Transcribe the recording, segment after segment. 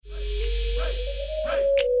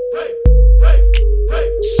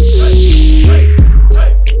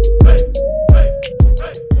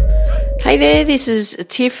Hey there, this is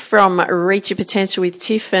Tiff from Reach Your Potential with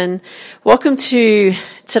Tiff, and welcome to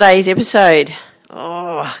today's episode.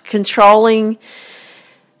 Controlling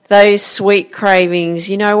those sweet cravings.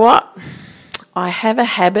 You know what? I have a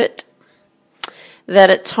habit that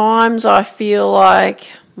at times I feel like,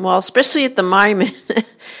 well, especially at the moment,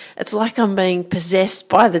 it's like I'm being possessed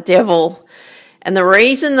by the devil. And the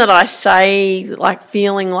reason that I say like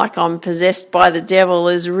feeling like I'm possessed by the devil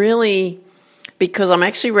is really because I'm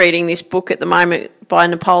actually reading this book at the moment by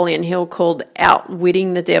Napoleon Hill called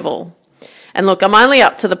Outwitting the Devil. And look, I'm only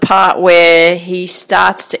up to the part where he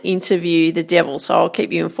starts to interview the devil, so I'll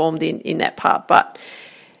keep you informed in that part. But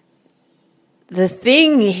the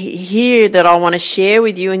thing here that I want to share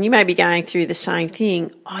with you, and you may be going through the same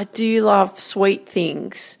thing, I do love sweet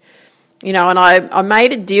things. You know, and I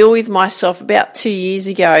made a deal with myself about 2 years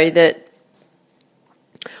ago that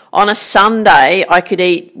on a Sunday I could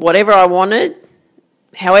eat whatever I wanted,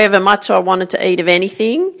 however much I wanted to eat of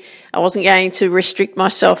anything. I wasn't going to restrict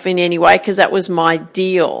myself in any way because that was my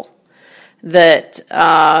deal. That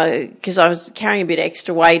because I was carrying a bit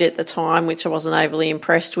extra weight at the time, which I wasn't overly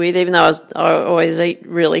impressed with, even though I always eat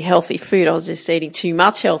really healthy food. I was just eating too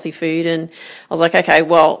much healthy food, and I was like, okay,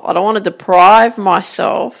 well, I don't want to deprive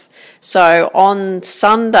myself. So on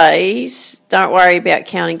Sundays, don't worry about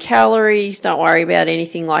counting calories, don't worry about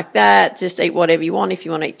anything like that. Just eat whatever you want. If you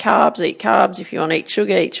want to eat carbs, eat carbs. If you want to eat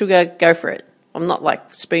sugar, go for it. I'm not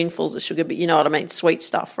like spoonfuls of sugar, but you know what I mean, sweet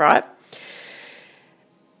stuff, right?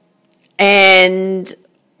 And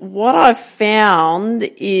what I've found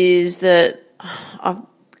is that I've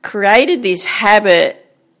created this habit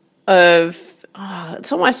of,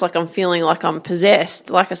 it's almost like I'm feeling like I'm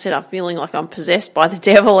possessed. Like I said, I'm feeling like I'm possessed by the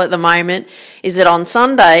devil at the moment, is that on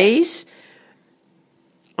Sundays,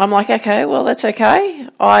 I'm like, okay, well, that's okay.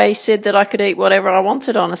 I said that I could eat whatever I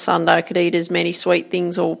wanted on a Sunday. I could eat as many sweet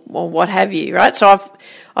things or what have you, right? So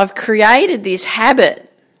I've created this habit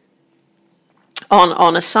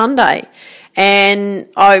on a Sunday. And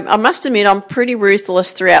I must admit, I'm pretty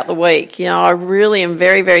ruthless throughout the week. You know, I really am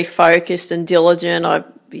very, very focused and diligent. I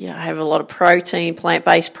have a lot of protein,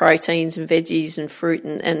 plant-based proteins and veggies and fruit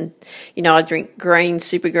and you know, I drink greens,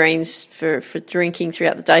 super greens for drinking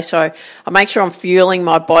throughout the day. So I make sure I'm fueling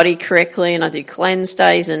my body correctly, and I do cleanse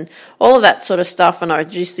days and all of that sort of stuff, and I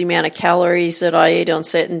reduce the amount of calories that I eat on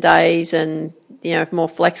certain days, and you know, more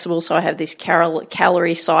flexible. So I have this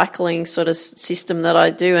calorie cycling sort of system that I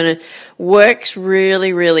do, and it works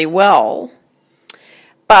really, really well.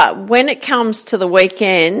 But when it comes to the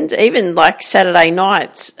weekend, even like Saturday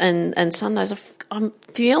nights and Sundays, I'm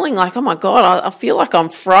feeling like, oh my God, I feel like I'm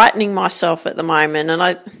frightening myself at the moment. And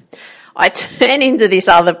I turn into this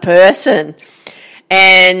other person,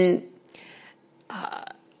 and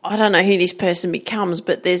I don't know who this person becomes,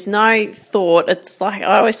 but there's no thought. It's like,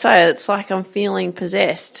 I always say, it's like I'm feeling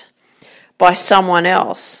possessed by someone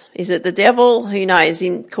else. Is it the devil? Who knows?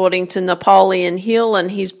 According to Napoleon Hill and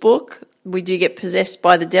his book, we do get possessed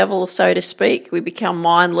by the devil, so to speak. We become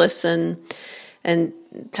mindless and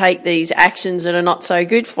take these actions that are not so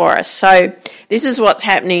good for us. So this is what's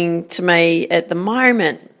happening to me at the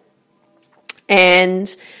moment.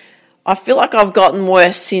 And I feel like I've gotten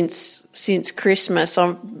worse since Christmas.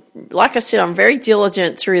 Like I said, I'm very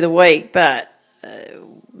diligent through the week, but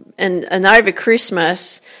and over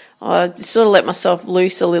Christmas, I sort of let myself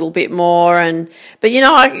loose a little bit more. But you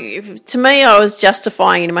know, to me, I was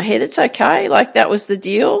justifying in my head, it's okay. Like that was the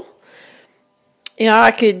deal. You know, I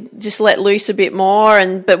could just let loose a bit more.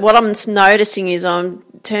 But what I'm noticing is I'm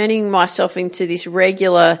turning myself into this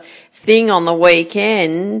regular thing on the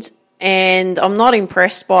weekend, and I'm not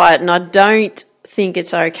impressed by it, and I don't think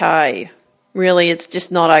it's okay. Really, it's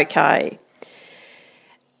just not okay.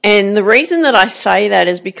 And the reason that I say that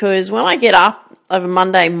is because when I get up over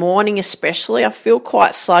Monday morning especially, I feel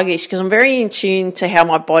quite sluggish because I'm very in tune to how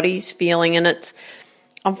my body's feeling, and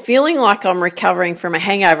I'm feeling like I'm recovering from a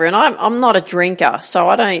hangover. And I'm not a drinker, so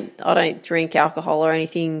I don't drink alcohol or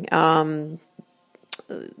anything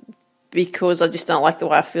because I just don't like the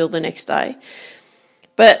way I feel the next day.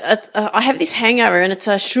 But I have this hangover, and it's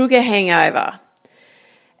a sugar hangover.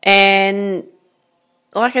 And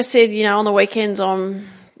like I said, you know, on the weekends I'm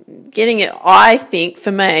getting it, I think,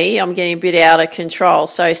 for me, I'm getting a bit out of control.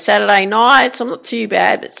 So Saturday nights, I'm not too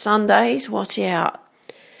bad, but Sundays, watch out.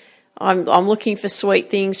 I'm looking for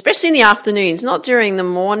sweet things, especially in the afternoons, not during the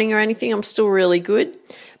morning or anything. I'm still really good.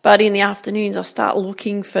 But in the afternoons, I start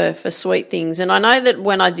looking for sweet things. And I know that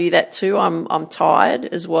when I do that too, I'm tired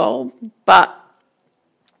as well. But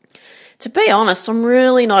to be honest, I'm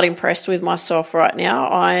really not impressed with myself right now.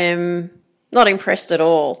 I am Not impressed at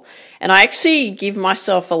all. And I actually give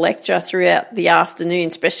myself a lecture throughout the afternoon,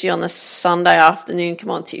 especially on the Sunday afternoon. Come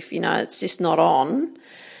on, Tiff, it's just not on.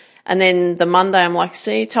 And then the Monday, I'm like,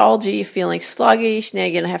 see, told you, you're feeling sluggish. Now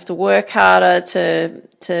you're going to have to work harder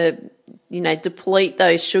to deplete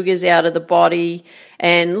those sugars out of the body.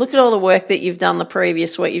 And look at all the work that you've done the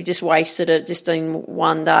previous week. You've just wasted it just in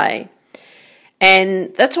one day.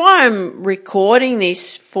 And that's why I'm recording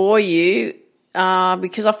this for you,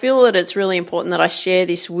 because I feel that it's really important that I share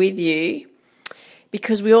this with you,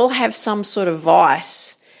 because we all have some sort of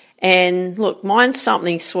vice. And look, mine's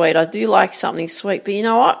something sweet. I do like something sweet, but you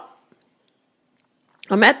know what?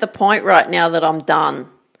 I'm at the point right now that I'm done.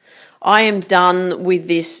 I am done with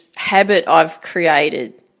this habit I've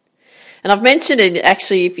created. And I've mentioned it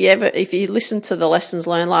actually, if you listened to the lessons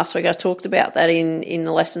learned last week, I talked about that in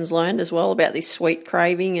the lessons learned as well, about this sweet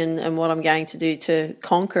craving and what I'm going to do to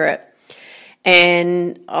conquer it.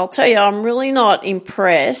 And I'll tell you, I'm really not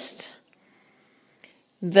impressed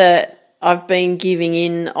that I've been giving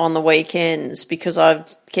in on the weekends, because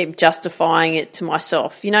I've kept justifying it to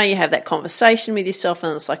myself. You have that conversation with yourself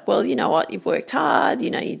and it's like, well, you know what, you've worked hard,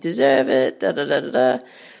 you deserve it, da-da-da-da-da.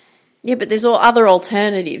 Yeah, but there's all other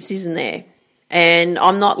alternatives, isn't there? And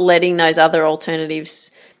I'm not letting those other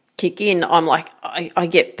alternatives kick in. I'm like, I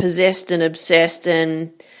get possessed and obsessed,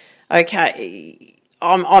 and okay,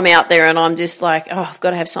 I'm out there and I'm just like, oh, I've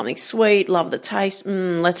got to have something sweet, love the taste,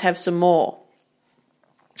 let's have some more.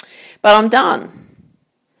 But I'm done.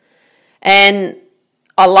 And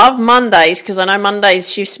I love Mondays, because I know Mondays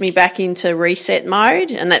shifts me back into reset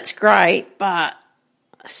mode, and that's great, but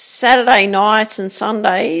Saturday nights and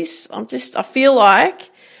Sundays, I feel like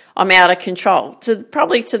I'm out of control.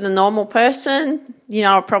 Probably to the normal person,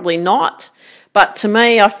 probably not. But to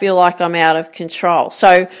me, I feel like I'm out of control.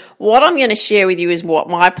 So what I'm going to share with you is what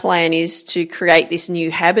my plan is to create this new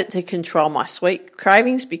habit to control my sweet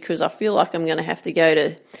cravings, because I feel like I'm going to have to go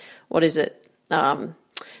to,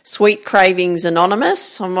 Sweet Cravings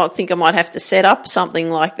Anonymous. I think I might have to set up something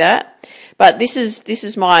like that. But this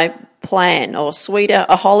is my plan, or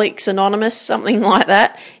Sweetaholics Anonymous, something like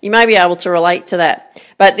that. You may be able to relate to that.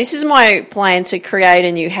 But this is my plan to create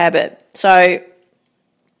a new habit. So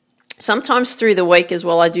sometimes through the week as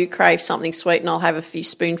well, I do crave something sweet, and I'll have a few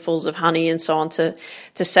spoonfuls of honey and so on to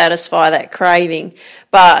satisfy that craving.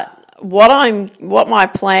 But what my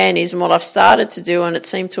plan is, and what I've started to do, and it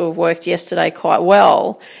seemed to have worked yesterday quite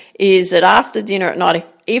well, is that after dinner at night,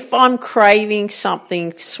 if I'm craving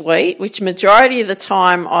something sweet, which majority of the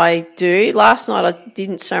time I do, last night I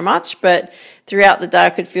didn't so much, but throughout the day I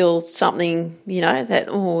could feel something, that,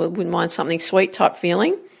 I wouldn't mind something sweet type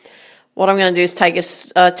feeling. What I'm going to do is take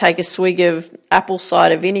a swig of apple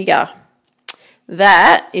cider vinegar.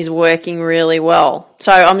 That is working really well.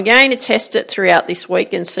 So I'm going to test it throughout this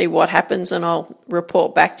week and see what happens, and I'll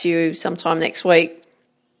report back to you sometime next week.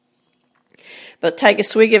 But take a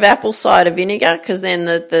swig of apple cider vinegar, because then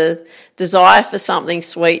the desire for something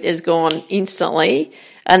sweet is gone instantly,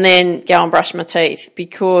 and then go and brush my teeth,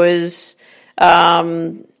 because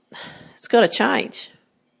it's got to change,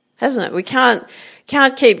 hasn't it? We can't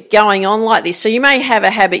keep going on like this. So you may have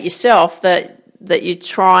a habit yourself that you're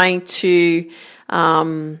trying to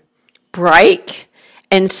break.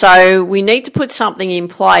 And so we need to put something in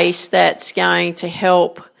place that's going to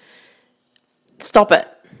help stop it,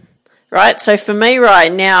 right? So for me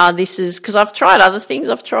right now, this is because I've tried other things.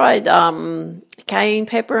 I've tried cayenne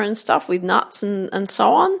pepper and stuff with nuts and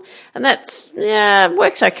so on. And that's,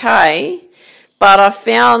 works okay. But I've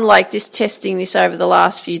found like just testing this over the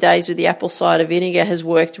last few days with the apple cider vinegar has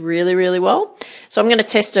worked really, really well. So I'm going to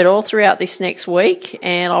test it all throughout this next week,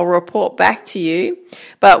 and I'll report back to you.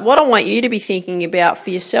 But what I want you to be thinking about for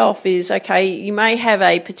yourself is, okay, you may have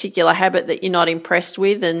a particular habit that you're not impressed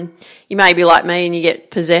with, and you may be like me and you get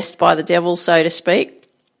possessed by the devil, so to speak.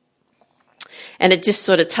 And it just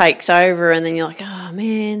sort of takes over, and then you're like, oh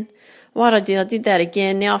man, what I did that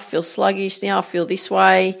again. Now I feel sluggish. Now I feel this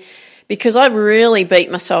way. Because I really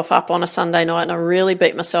beat myself up on a Sunday night, and I really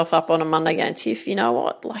beat myself up on a Monday going, Tiff, you know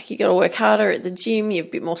what? Like, you got to work harder at the gym. You're a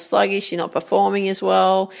bit more sluggish. You're not performing as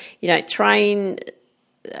well. You don't train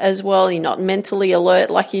as well. You're not mentally alert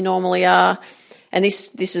like you normally are. And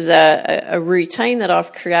this is a routine that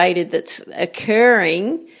I've created that's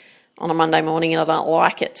occurring on a Monday morning, and I don't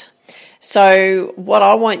like it. So what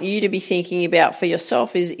I want you to be thinking about for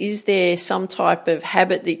yourself is there some type of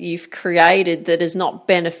habit that you've created that is not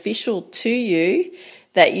beneficial to you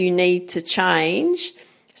that you need to change?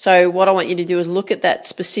 So what I want you to do is look at that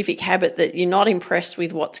specific habit that you're not impressed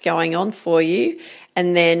with what's going on for you,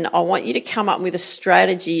 and then I want you to come up with a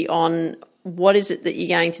strategy on what is it that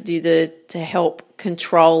you're going to do to help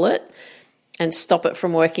control it stop it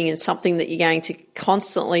from working, and something that you're going to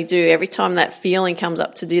constantly do every time that feeling comes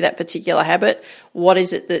up to do that particular habit, what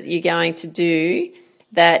is it that you're going to do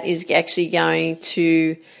that is actually going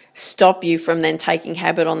to stop you from then taking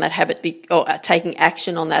habit on that habit or taking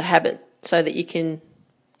action on that habit so that you can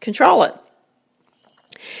control it.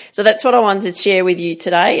 So that's what I wanted to share with you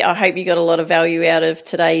today. I hope you got a lot of value out of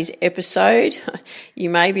today's episode.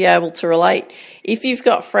 You may be able to relate. If you've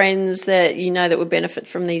got friends that you know that would benefit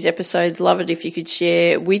from these episodes, love it if you could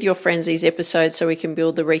share with your friends these episodes so we can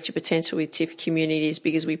build the Reach Your Potential with Tiff community as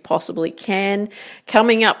big as we possibly can.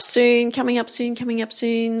 Coming up soon.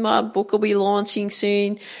 My book will be launching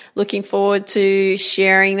soon. Looking forward to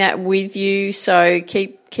sharing that with you. So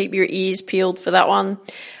keep your ears peeled for that one.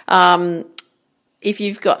 If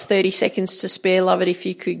you've got 30 seconds to spare, love it if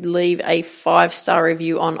you could leave a 5-star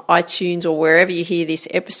review on iTunes or wherever you hear this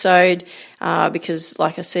episode, because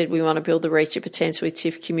like I said, we want to build the Reach Your Potential with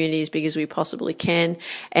Tiff community as big as we possibly can.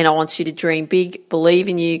 And I want you to dream big, believe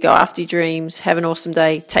in you, go after your dreams. Have an awesome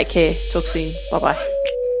day. Take care. Talk soon. Bye-bye.